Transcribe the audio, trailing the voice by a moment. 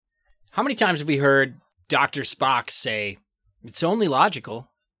How many times have we heard Dr. Spock say, "It's only logical"?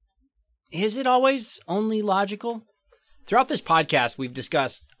 Is it always only logical? Throughout this podcast, we've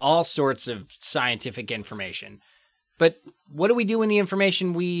discussed all sorts of scientific information. But what do we do when the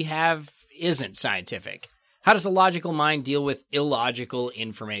information we have isn't scientific? How does a logical mind deal with illogical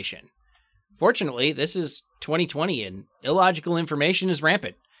information? Fortunately, this is 2020 and illogical information is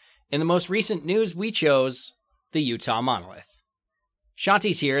rampant. In the most recent news, we chose the Utah monolith.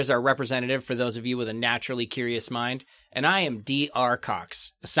 Shanti's here as our representative for those of you with a naturally curious mind, and I am D.R.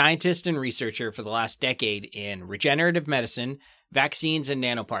 Cox, a scientist and researcher for the last decade in regenerative medicine, vaccines, and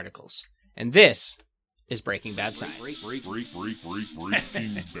nanoparticles. And this is Breaking Bad Science. Breaking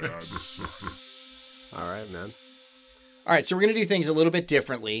Bad. All right, man. All right, so we're going to do things a little bit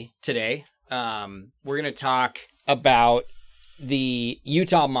differently today. We're going to talk about the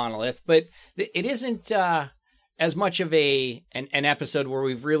Utah monolith, but it isn't as much of an episode where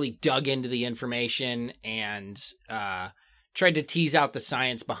we've really dug into the information and tried to tease out the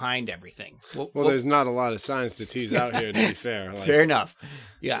science behind everything. Well, there's not a lot of science to tease out here, to be fair. Fair enough.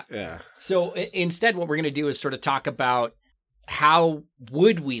 Yeah. Yeah. So instead, what we're going to do is sort of talk about how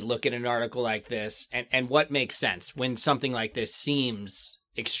would we look at an article like this and what makes sense when something like this seems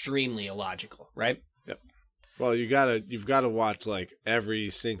extremely illogical, right? Yep. Well, you've got to watch like every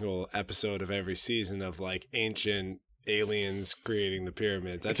single episode of every season of like ancient aliens creating the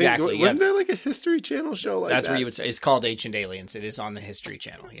pyramids. Exactly. Wasn't there like a History Channel show like that? That's where you would say it's called Ancient Aliens. It is on the History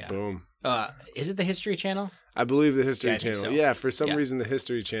Channel. Yeah. Boom. Is it the History Channel? I believe the History Channel. So. Yeah. For some reason, the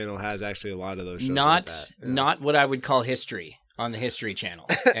History Channel has actually a lot of those shows. Not what I would call history on the History Channel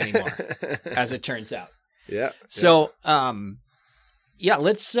anymore, as it turns out. Yeah. So,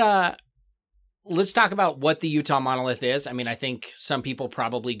 let's talk about what the Utah monolith is. I mean, I think some people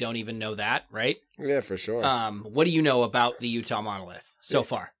probably don't even know that, right? Yeah, for sure. What do you know about the Utah monolith so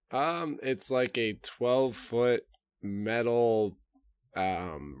far? It's like a 12-foot metal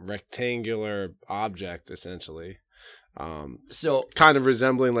rectangular object, essentially. So kind of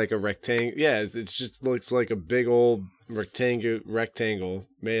resembling like a rectangle. Yeah, it just looks like a big old rectangle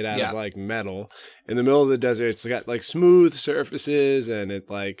made out of like metal in the middle of the desert. It's got like smooth surfaces and it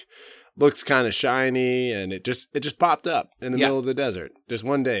like looks kind of shiny, and it just popped up in the middle of the desert. Just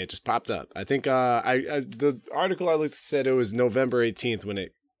one day, it just popped up. I think the article I looked said it was November 18th when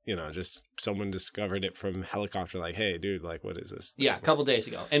it, just someone discovered it from helicopter. Like, hey, dude, like, what is this? Yeah, a couple days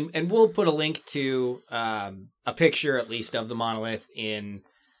ago, and we'll put a link to a picture at least of the monolith in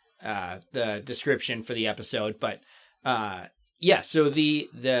the description for the episode. But so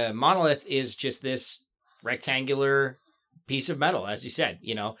the monolith is just this rectangular piece of metal, as you said,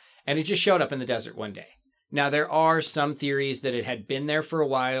 and it just showed up in the desert one day. Now, there are some theories that it had been there for a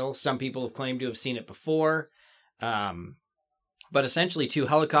while. Some people have claimed to have seen it before. But essentially, 2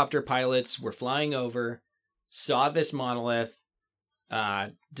 helicopter pilots were flying over, saw this monolith,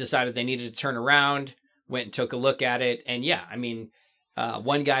 decided they needed to turn around, went and took a look at it. And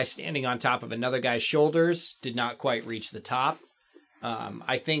one guy standing on top of another guy's shoulders did not quite reach the top.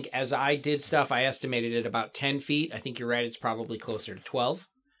 I think as I did stuff, I estimated it about 10 feet. I think you're right. It's probably closer to 12,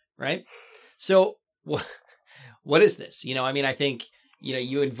 right? So what is this? I think,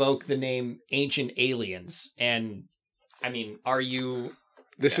 you invoke the name Ancient Aliens, and are you...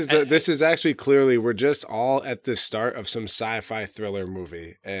 This is actually clearly, we're just all at the start of some sci-fi thriller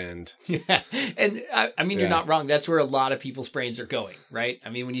movie. And yeah, and you're not wrong. That's where a lot of people's brains are going, right?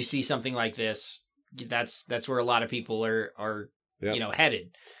 When you see something like this, that's where a lot of people are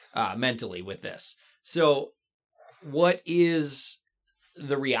headed mentally with this. So what is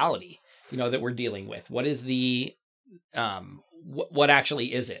the reality, that we're dealing with? What is the, what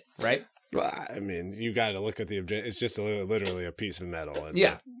actually is it, right? Well, you got to look at the object. It's just literally a piece of metal. And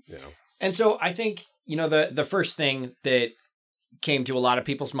And so I think, the first thing that came to a lot of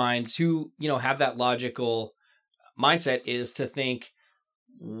people's minds who, have that logical mindset is to think,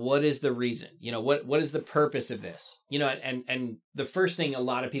 what is the reason? What is the purpose of this? And the first thing a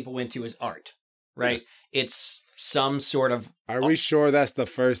lot of people went to is art, right? Yeah. It's some sort of... Are we sure that's the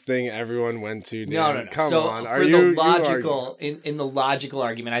first thing everyone went to? Dan? No. Come so on. For the logical, in the logical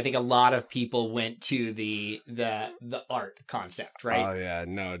argument, I think a lot of people went to the art concept, right? Oh yeah,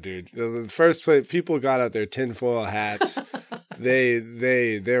 no, dude. The first place people got out their tinfoil hats.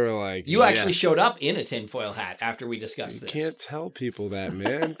 they were like, you actually showed up in a tinfoil hat after we discussed this. You can't tell people that,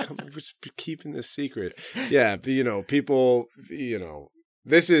 man. We're just keeping this secret. Yeah, but, people,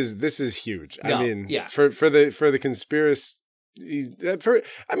 This is huge. For the conspiracy.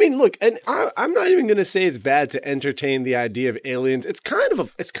 Look, and I'm not even going to say it's bad to entertain the idea of aliens. It's kind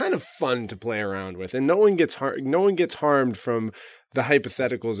of fun to play around with, and no one gets harmed from the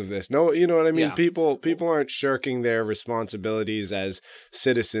hypotheticals of this. No, you know what I mean? Yeah. People aren't shirking their responsibilities as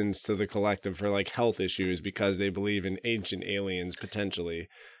citizens to the collective for like health issues because they believe in ancient aliens potentially.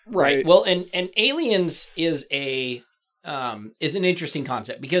 Right. Well, and aliens is an interesting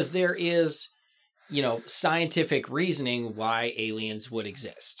concept because there is, scientific reasoning why aliens would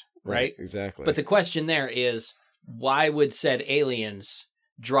exist, right? Exactly. But the question there is, why would said aliens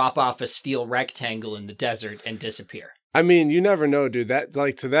drop off a steel rectangle in the desert and disappear? I mean, you never know, dude. That,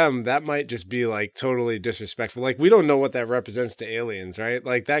 like, to them, that might just be, like, totally disrespectful. Like, we don't know what that represents to aliens, right?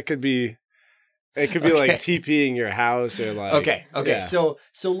 Like, that could be, it could be, like, TPing your house or, like... Okay. Yeah. So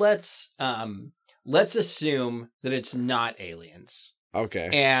let's assume that it's not aliens. Okay.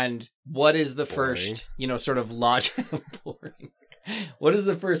 And what is the Boring. first, sort of boring. What is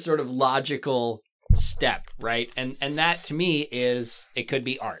the first sort of logical step, right? And that to me is it could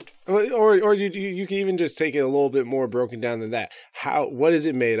be art. Or you can even just take it a little bit more broken down than that. What is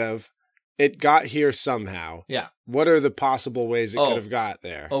it made of? It got here somehow. Yeah. What are the possible ways it could have got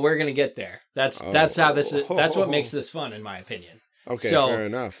there? Oh, we're gonna get there. That's how this is. That's what makes this fun, in my opinion. Okay, fair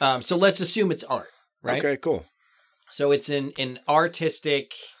enough. So let's assume it's art, right? Okay, cool. So it's an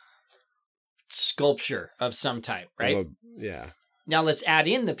artistic sculpture of some type, right? Yeah. Now let's add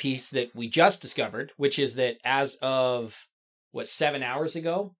in the piece that we just discovered, which is that as of 7 hours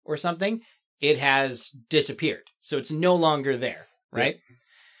ago or something, it has disappeared. So it's no longer there, right? Yep.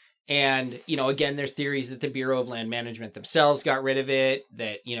 And, again, there's theories that the Bureau of Land Management themselves got rid of it,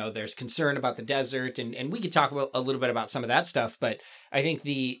 that, there's concern about the desert. And we could talk about a little bit about some of that stuff. But I think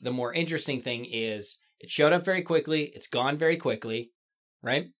the more interesting thing is it showed up very quickly. It's gone very quickly,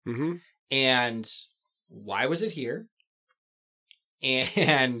 right? Mm-hmm. And why was it here?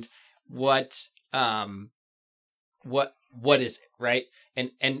 And what is it, right?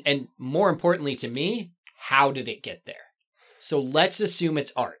 And more importantly to me, how did it get there? So let's assume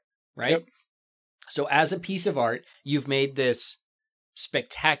it's art, right? Yep. So as a piece of art, you've made this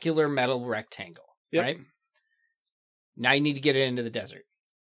spectacular metal rectangle, yep. right? Now you need to get it into the desert.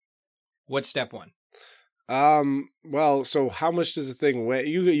 What's step one? Well, so how much does the thing weigh?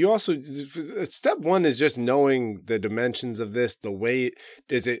 You also, step one is just knowing the dimensions of this, the weight.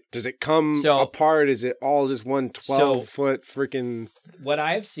 Does it come apart? Is it all just 12-foot freaking? What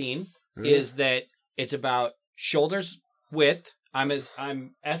I have seen is that it's about shoulders width.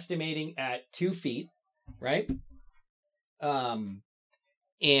 I'm estimating at 2 feet, right? And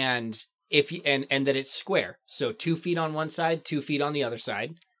if you, and that it's square. So 2 feet on one side, 2 feet on the other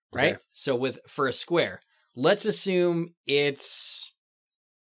side, right? Okay. So for a square. Let's assume it's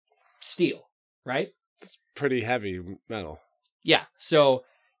steel, right? It's pretty heavy metal. Yeah. So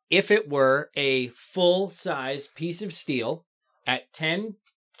if it were a full-size piece of steel at 10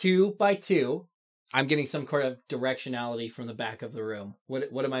 2 by 2, I'm getting some kind of directionality from the back of the room.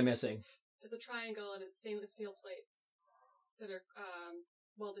 What am I missing? It's a triangle and it's stainless steel plates that are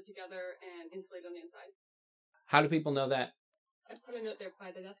welded together and insulated on the inside. How do people know that? I put a note there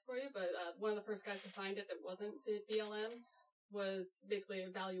by the desk for you, but one of the first guys to find it that wasn't the BLM was basically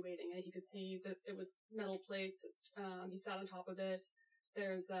evaluating it. He could see that it was metal plates. He sat on top of it.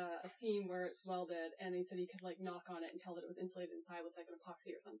 There's a seam where it's welded, and he said he could knock on it and tell that it was insulated inside with an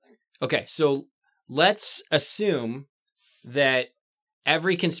epoxy or something. Okay, so let's assume that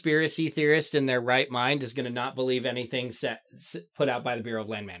every conspiracy theorist in their right mind is going to not believe anything put out by the Bureau of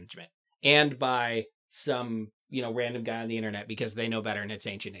Land Management and by some random guy on the internet because they know better and it's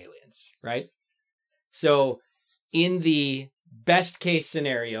ancient aliens, right? So in the best case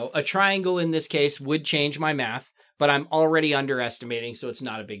scenario, a triangle in this case would change my math, but I'm already underestimating, so it's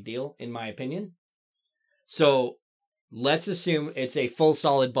not a big deal in my opinion. So let's assume it's a full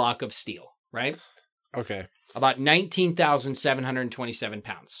solid block of steel, right? Okay. About 19,727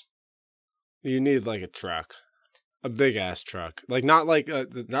 pounds. You need a truck. A big ass truck. Not like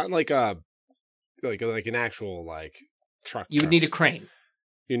an actual truck. You would need a crane.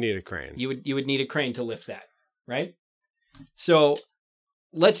 You need a crane. You would need a crane to lift that, right? So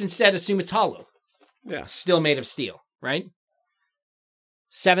let's instead assume it's hollow. Yeah. Still made of steel, right?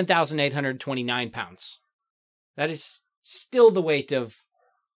 7,829 pounds. That is still the weight of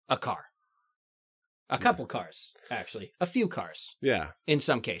a car. A couple cars, actually. A few cars. Yeah. In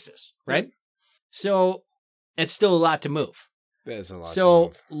some cases, right? So it's still a lot to move. There's a lot to move.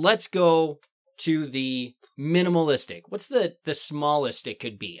 So let's go to the minimalistic. What's the smallest it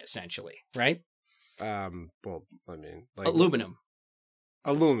could be, essentially, right? Aluminum.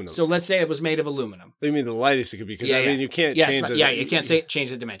 Aluminum. So let's say it was made of aluminum. You mean the lightest it could be? Because you can't change it. Yeah, you can't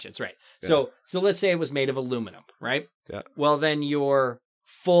change the dimensions, right? Yeah. So let's say it was made of aluminum, right? Yeah. Well, then your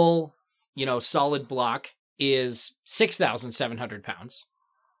full, solid block is 6,700 pounds,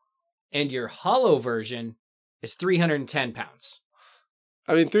 and your hollow version is 310 pounds.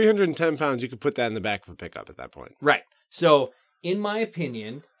 I mean, 310 pounds, you could put that in the back of a pickup at that point. Right. So, in my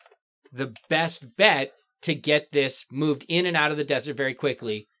opinion, the best bet to get this moved in and out of the desert very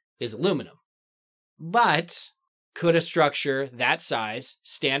quickly is aluminum. But could a structure that size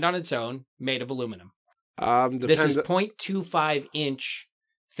stand on its own made of aluminum? This is 0.25 inch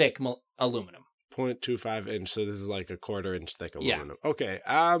thick aluminum. 0.25 inch, so this is like a 1/4 inch thick aluminum. Yeah. Okay.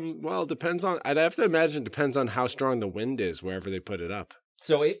 Well, it depends on, I'd have to imagine it depends on how strong the wind is wherever they put it up.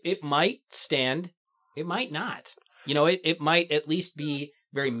 So it might stand, it might not. You know, it might at least be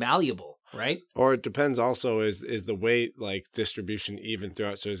very malleable, right? Or it depends also, is the weight like distribution even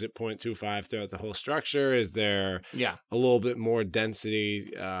throughout? So is it 0.25 throughout the whole structure? Is there a little bit more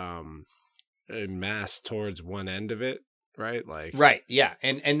density mass towards one end of it? Right? Like right, yeah.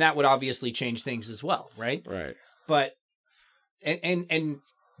 And that would obviously change things as well, right? Right. But and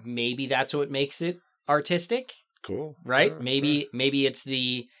maybe that's what makes it artistic. Cool. Right? Maybe it's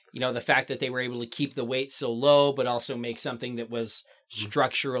the, you know, the fact that they were able to keep the weight so low but also make something that was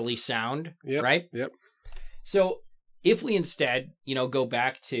structurally sound, right? Yep. So, if we instead, you know, go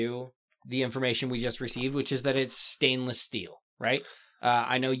back to the information we just received, which is that it's stainless steel, right?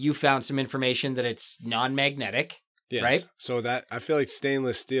 I know you found some information that it's non-magnetic. Yes. Right? So that, I feel like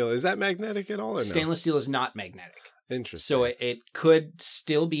stainless steel, is that magnetic at all or no? Stainless steel is not magnetic. Interesting. So it could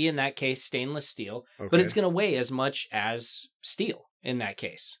still be, in that case, stainless steel, but it's going to weigh as much as steel in that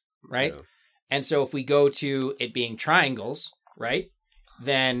case, right? Yeah. And so if we go to it being triangles, right,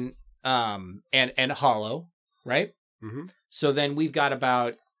 then, and hollow, right? Mm-hmm. So then we've got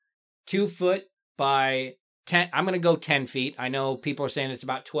about 2 foot by 10. I'm going to go 10 feet. I know people are saying it's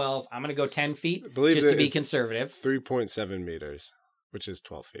about 12. I'm going to go 10 feet just to be conservative. 3.7 meters, which is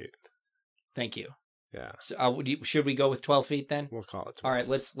 12 feet. Thank you. Yeah. So, should we go with 12 feet then? We'll call it 12. All right,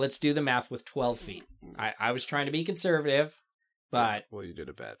 let's do the math with 12 feet. I was trying to be conservative, but... Well, you did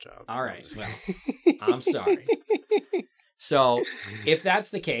a bad job. All right, well, I'm sorry. So, if that's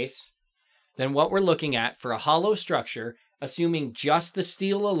the case, then what we're looking at for a hollow structure, assuming just the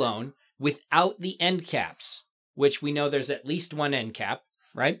steel alone, without the end caps, which we know there's at least one end cap,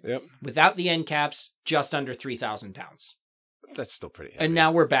 right? Yep. Without the end caps, just under 3,000 pounds. That's still pretty heavy. And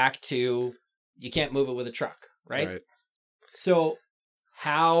now we're back to... You can't move it with a truck, right? So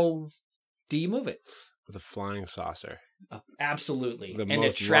how do you move it? With a flying saucer. Absolutely. And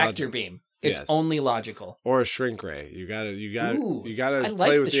a tractor beam. It's only logical. Or a shrink ray. You gotta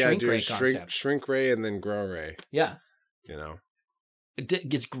play with the idea of shrink ray and then grow ray. Yeah. You know.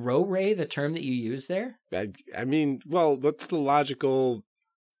 Is grow ray the term that you use there? I mean, well, what's the logical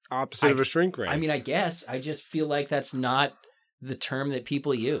opposite of a shrink ray? I mean, I guess. I just feel like that's not the term that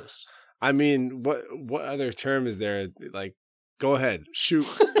people use. I mean, what other term is there? Like, go ahead, shoot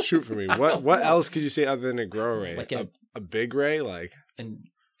for me. What else could you say other than a grow ray? Like a big ray, like an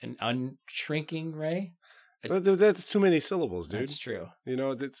unshrinking ray? That's too many syllables, dude. That's true. You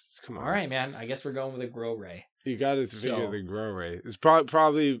know, come on. All right, man. I guess we're going with a grow ray. You got to figure the grow ray. It's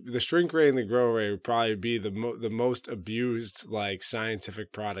probably the shrink ray and the grow ray would probably be the most abused like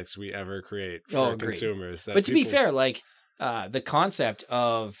scientific products we ever create for consumers. But to be fair, like. The concept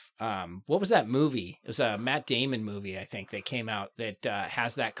of what was that movie? It was a Matt Damon movie, I think, that came out that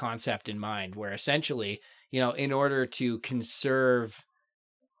has that concept in mind, where essentially, you know, in order to conserve,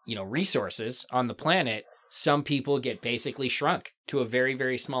 you know, resources on the planet, some people get basically shrunk to a very,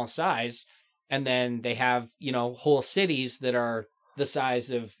 very small size, and then they have, you know, whole cities that are the size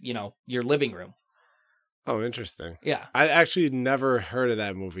of, you know, your living room. Oh, interesting. Yeah, I actually never heard of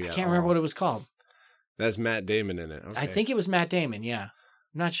that movie. I can't remember what it was called. That's Matt Damon in it. Okay. I think it was Matt Damon, yeah.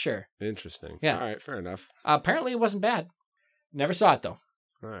 I'm not sure. Interesting. Yeah. All right, fair enough. Apparently it wasn't bad. Never saw it, though.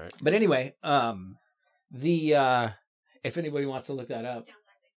 All right. But anyway, if anybody wants to look that up,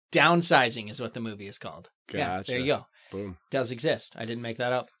 Downsizing is what the movie is called. Gotcha. Yeah, there you go. Boom. Does exist. I didn't make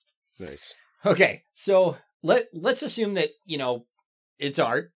that up. Nice. Okay, so let's assume that, you know, it's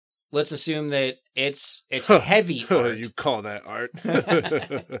art. Let's assume that it's heavy art. You call that art?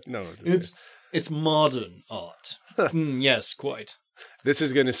 No. It's modern art. Yes, quite. This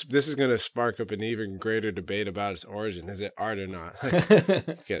is gonna spark up an even greater debate about its origin. Is it art or not?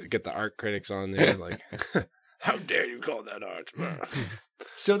 Get the art critics on there, like, how dare you call that art?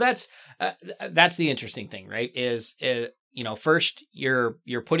 So that's the interesting thing, right? Is you know, first you're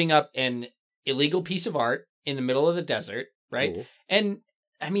putting up an illegal piece of art in the middle of the desert, right? Cool. And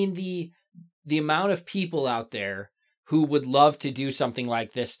I mean the amount of people out there who would love to do something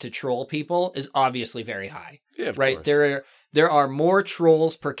like this to troll people is obviously very high. Yeah, of right. course. There are more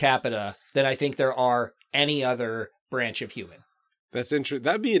trolls per capita than I think there are any other branch of human. That's interesting.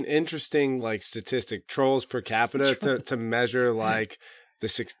 That'd be an interesting like statistic, trolls per capita to measure like the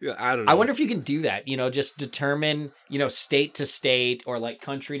six. I don't know. I wonder if you can do that. Just determine state to state or like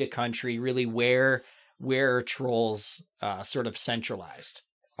country to country, really where are trolls sort of centralized.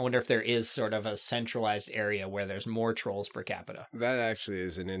 I wonder if there is sort of a centralized area where there's more trolls per capita. That actually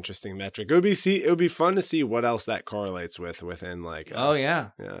is an interesting metric. It would be fun to see what else that correlates within like. Yeah,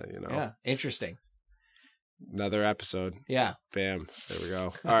 Yeah, interesting. Another episode. Yeah. Bam. There we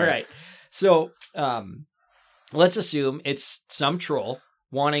go. All right. So let's assume it's some troll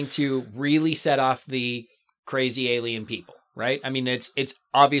wanting to really set off the crazy alien people, right? I mean, it's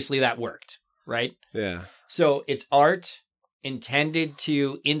obviously that worked, right? Yeah. So it's art intended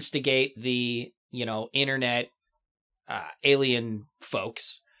to instigate the, internet alien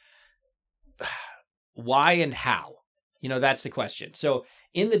folks. Why and how? That's the question. So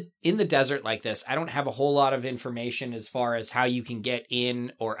in the desert like this, I don't have a whole lot of information as far as how you can get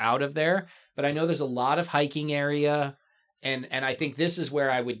in or out of there, but I know there's a lot of hiking area, and I think this is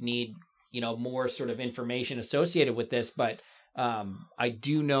where I would need, more sort of information associated with this, but I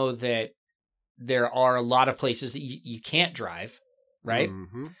do know that there are a lot of places that you can't drive, right?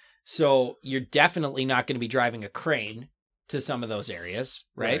 Mm-hmm. So you're definitely not going to be driving a crane to some of those areas,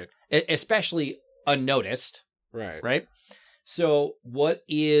 right? Especially unnoticed. Right. So what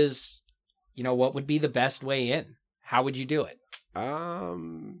would be the best way in? How would you do it? I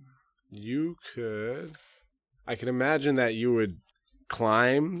can imagine that you would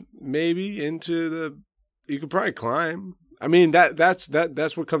climb maybe you could probably climb. I mean,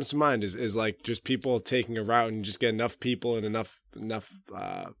 that's what comes to mind is like just people taking a route and just get enough people and enough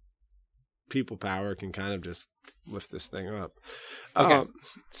people power can kind of just lift this thing up. Okay.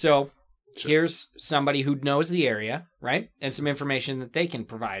 So here's somebody who knows the area, right? And some information that they can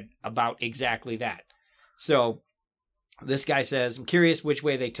provide about exactly that. So this guy says, I'm curious which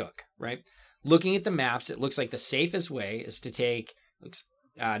way they took, right? Looking at the maps, it looks like the safest way is to take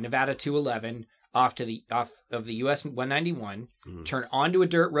Nevada 211 off of the US 191, turn onto a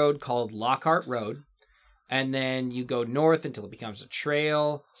dirt road called Lockhart Road, and then you go north until it becomes a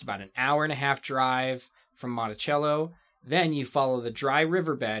trail. It's about an hour and a half drive from Monticello. Then you follow the dry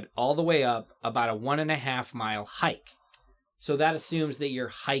riverbed all the way up about a 1.5 mile hike. So that assumes that you're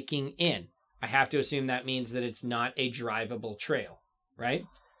hiking in. I have to assume that means that it's not a drivable trail, right?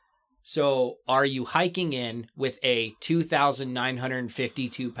 So are you hiking in with a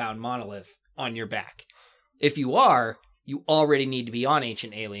 2,952 pound monolith on your back? If you are, you already need to be on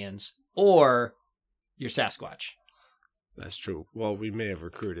Ancient Aliens or you're Sasquatch. That's true. Well, we may have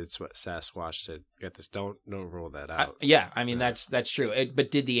recruited Sasquatch to get this. Don't rule that out. That's true.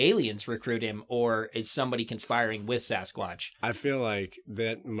 But did the aliens recruit him, or is somebody conspiring with Sasquatch? I feel like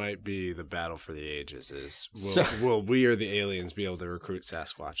that might be the battle for the ages. Will we or the aliens be able to recruit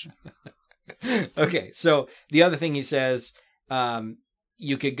Sasquatch? Okay, so the other thing he says,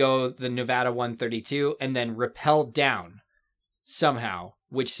 you could go the Nevada 132 and then rappel down somehow,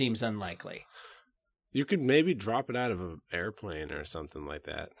 which seems unlikely. You could maybe drop it out of an airplane or something like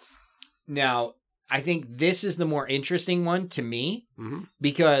that. Now, I think this is the more interesting one to me,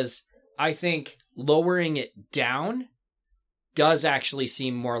 because I think lowering it down does actually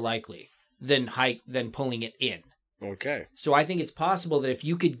seem more likely than pulling it in. Okay. So I think it's possible that if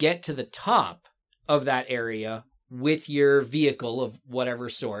you could get to the top of that area with your vehicle of whatever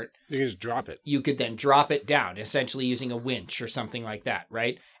sort, you can just drop it. You could then drop it down, essentially using a winch or something like that,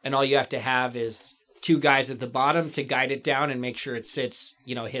 right? And all you have to have is 2 guys at the bottom to guide it down and make sure it sits,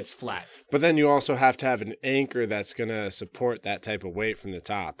 hits flat. But then you also have to have an anchor that's going to support that type of weight from the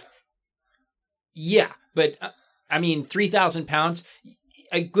top. Yeah, but 3,000 pounds,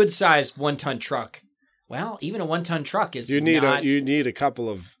 a good sized 1-ton truck. Well, even a 1-ton truck is you need a couple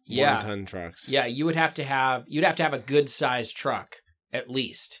of 1-ton trucks. Yeah, you'd have to have a good sized truck at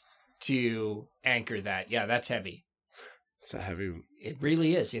least to anchor that. Yeah, that's heavy. It's a heavy. It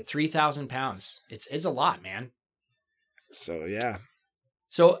really is. 3,000 pounds. It's a lot, man. So yeah.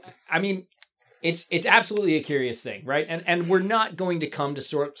 So it's absolutely a curious thing, right? And we're not going to come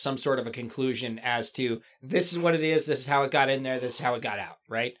to some sort of a conclusion as to this is what it is. This is how it got in there. This is how it got out,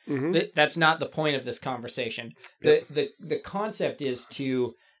 right? Mm-hmm. That's not the point of this conversation. Yep. The concept is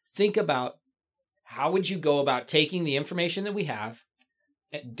to think about how would you go about taking the information that we have,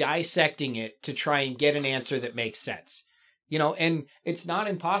 dissecting it to try and get an answer that makes sense. And it's not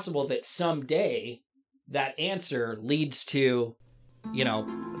impossible that someday that answer leads to,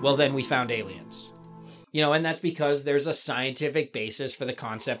 well, then we found aliens. And that's because there's a scientific basis for the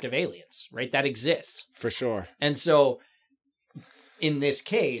concept of aliens, right? That exists. For sure. And so in this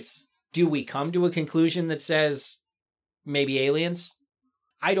case, do we come to a conclusion that says maybe aliens?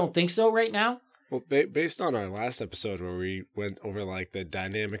 I don't think so right now. Well, based on our last episode where we went over like the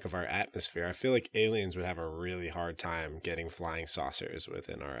dynamic of our atmosphere, I feel like aliens would have a really hard time getting flying saucers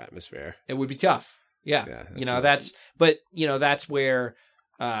within our atmosphere. It would be tough. Yeah. That's where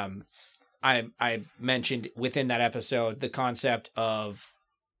I mentioned within that episode the concept of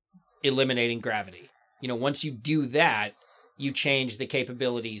eliminating gravity. Once you do that, you change the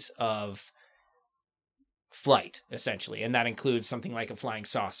capabilities of flight, essentially, and that includes something like a flying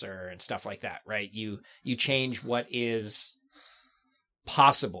saucer and stuff like that, right? You change what is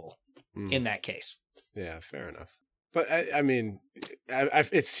possible in that case. Yeah, fair enough. But I mean,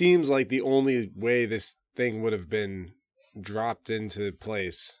 it seems like the only way this thing would have been dropped into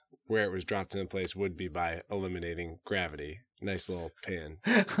place, where it was dropped into place, would be by eliminating gravity. Nice little pan.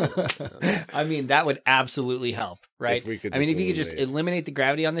 I mean, that would absolutely help, right? If you could just eliminate the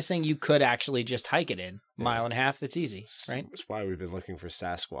gravity on this thing, you could actually just hike it in a mile and a half. That's easy, right? That's why we've been looking for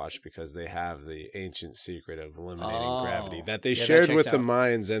Sasquatch, because they have the ancient secret of eliminating gravity that they shared with the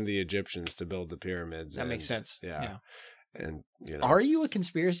Mayans and the Egyptians to build the pyramids. That makes sense. Yeah. And are you a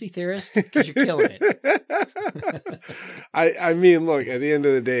conspiracy theorist? Because you're killing it. I mean, look, at the end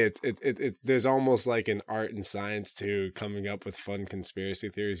of the day, it there's almost like an art and science to coming up with fun conspiracy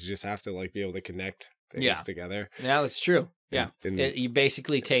theories. You just have to like be able to connect things together. Yeah, that's true. Yeah, you're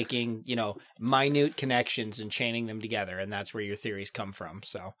basically taking minute connections and chaining them together, and that's where your theories come from.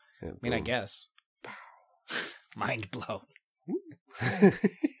 So, I mean, I guess. Mind blown.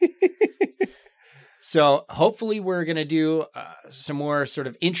 So hopefully we're going to do some more sort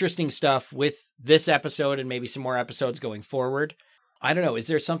of interesting stuff with this episode and maybe some more episodes going forward. I don't know. Is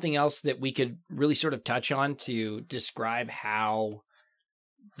there something else that we could really sort of touch on to describe how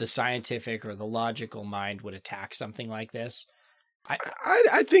the scientific or the logical mind would attack something like this?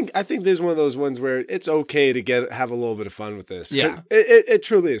 I think there's one of those ones where it's okay to have a little bit of fun with this. Yeah, it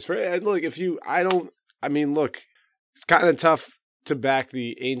truly is. And look, look, it's kind of tough to back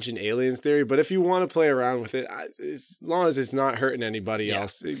the ancient aliens theory, but if you want to play around with it, as long as it's not hurting anybody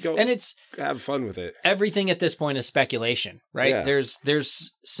else, have fun with it. Everything at this point is speculation, right? Yeah.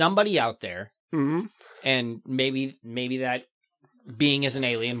 There's somebody out there, and maybe that being is an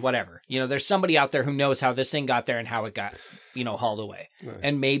alien, whatever. There's somebody out there who knows how this thing got there and how it got, hauled away. Right.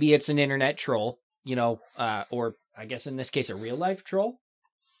 And maybe it's an internet troll, or I guess in this case a real life troll.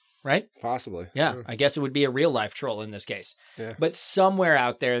 Right? Possibly. Yeah, I guess it would be a real life troll in this case. Yeah. But somewhere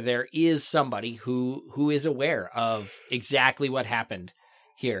out there is somebody who is aware of exactly what happened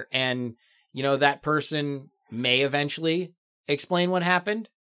here. And, that person may eventually explain what happened.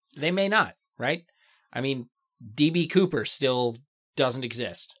 They may not, right? I mean, D.B. Cooper still doesn't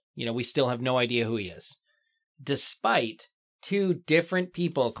exist. We still have no idea who he is. Despite two different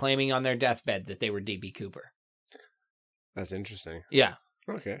people claiming on their deathbed that they were D.B. Cooper. That's interesting. Yeah.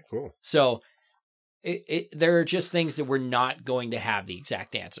 Okay, cool. So there are just things that we're not going to have the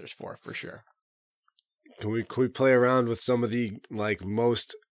exact answers for sure. Can we play around with some of the like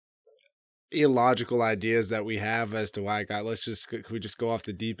most illogical ideas that we have as to why God? Can we just go off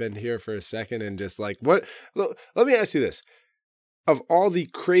the deep end here for a second and just like what? Let me ask you this: of all the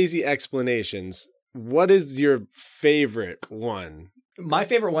crazy explanations, what is your favorite one? My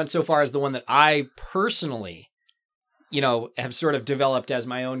favorite one so far is the one that I personally have sort of developed as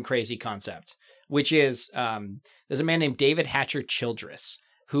my own crazy concept, which is there's a man named David Hatcher Childress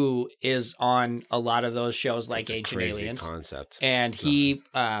who is on a lot of those shows like Ancient Aliens. Concept. And he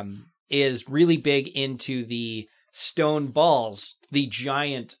is really big into the stone balls, the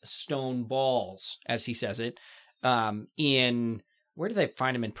giant stone balls, as he says it, where do they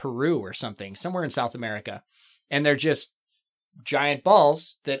find them? In Peru or something, somewhere in South America. And they're just giant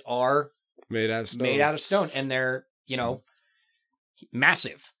balls that are made out of stone. And they're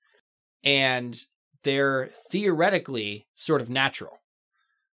massive, and they're theoretically sort of natural.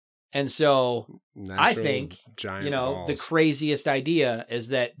 And so I think, balls. The craziest idea is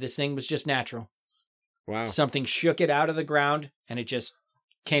that this thing was just natural. Wow. Something shook it out of the ground and it just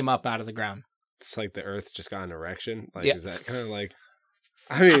came up out of the ground. It's like the earth just got an erection. Like, yeah. Is that kind of like,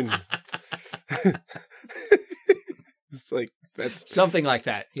 I mean, it's like, that's something like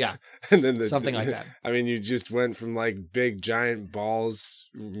that. Yeah. And then something like that. I mean, you just went from like big giant balls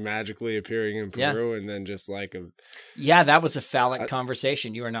magically appearing in Peru and then just like that was a phallic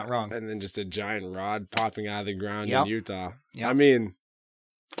conversation. You are not wrong. And then just a giant rod popping out of the ground Yep. in Utah. Yep. I mean,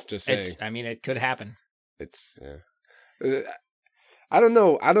 just saying. It could happen. I don't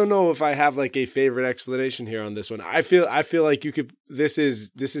know if I have like a favorite explanation here on this one. I feel like you could. This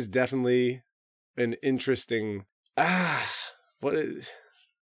is definitely an interesting.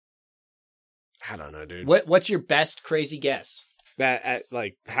 I don't know, dude. What's your best crazy guess?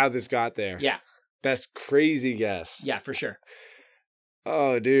 Like how this got there? Yeah. Best crazy guess. Yeah, for sure.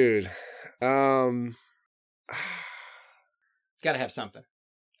 Oh, dude. Got to have something.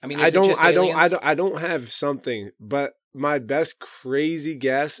 I mean, I is it just aliens? I don't have something, but my best crazy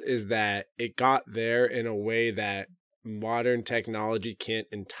guess is that it got there in a way that modern technology can't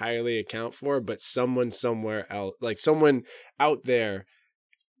entirely account for, but someone somewhere else, like someone out there,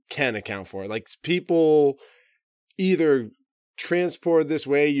 can account for it. Like people either transport this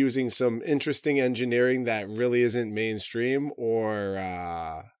way using some interesting engineering that really isn't mainstream, or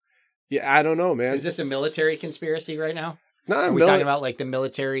yeah, I don't know, man. Is this a military conspiracy right now? Not Are we talking about like the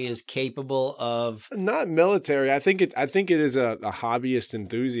military is capable of? Not military. I think it is a hobbyist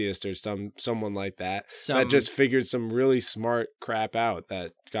enthusiast or someone like that that just figured some really smart crap out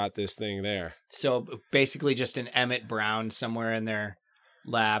that got this thing there. So basically, just an Emmett Brown somewhere in their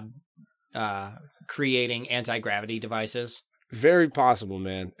lab, creating anti-gravity devices. Very possible,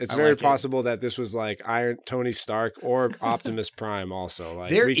 man. It's very possible that this was like Tony Stark or Optimus Prime also.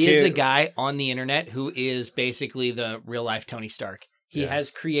 Like there is a guy on the internet who is basically the real life Tony Stark. He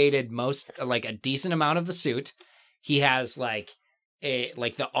has created a decent amount of the suit. He has like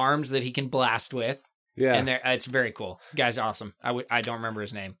the arms that he can blast with. Yeah. And it's very cool. Guy's awesome. I don't remember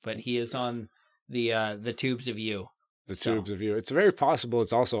his name, but he is on the Tubes of You. Tubes of You. It's very possible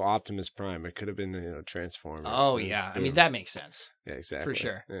it's also Optimus Prime. It could have been, Transformers. Oh, yeah. Boom. I mean, that makes sense. Yeah, exactly. For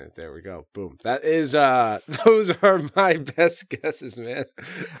sure. Yeah, there we go. Boom. That is, those are my best guesses, man.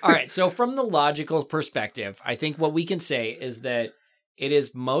 All right. So from the logical perspective, I think what we can say is that it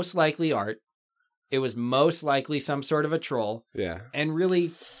is most likely art. It was most likely some sort of a troll. Yeah. And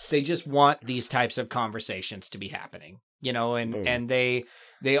really, they just want these types of conversations to be happening, and they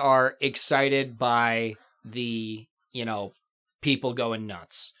are excited by the, people going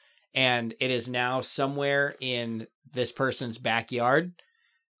nuts. And it is now somewhere in this person's backyard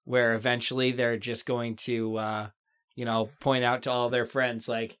where eventually they're just going to, point out to all their friends,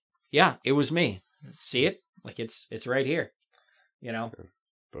 like, yeah, it was me. See it? Like it's right here,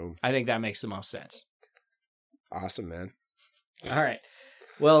 Boom. I think that makes the most sense. Awesome, man. All right.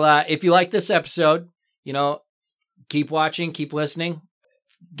 Well, if you like this episode, keep watching, keep listening,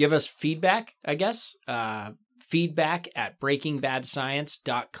 give us feedback, I guess. Feedback at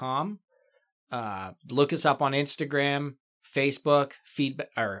breakingbadScience.com. Look us up on Instagram, Facebook,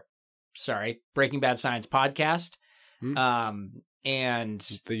 Breaking Bad Science Podcast. And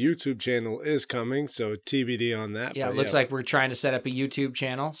the YouTube channel is coming, so TBD on that. Yeah, it looks like we're trying to set up a YouTube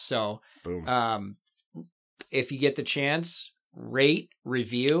channel. So, boom. If you get the chance, rate,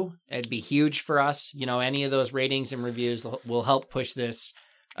 review. It'd be huge for us. Any of those ratings and reviews will help push this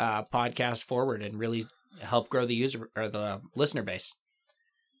podcast forward and really help grow the user or the listener base.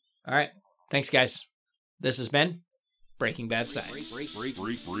 All right. Thanks, guys. This has been Breaking Bad Science. Breaking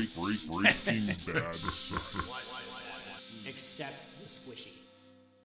Bad. Except the squishy.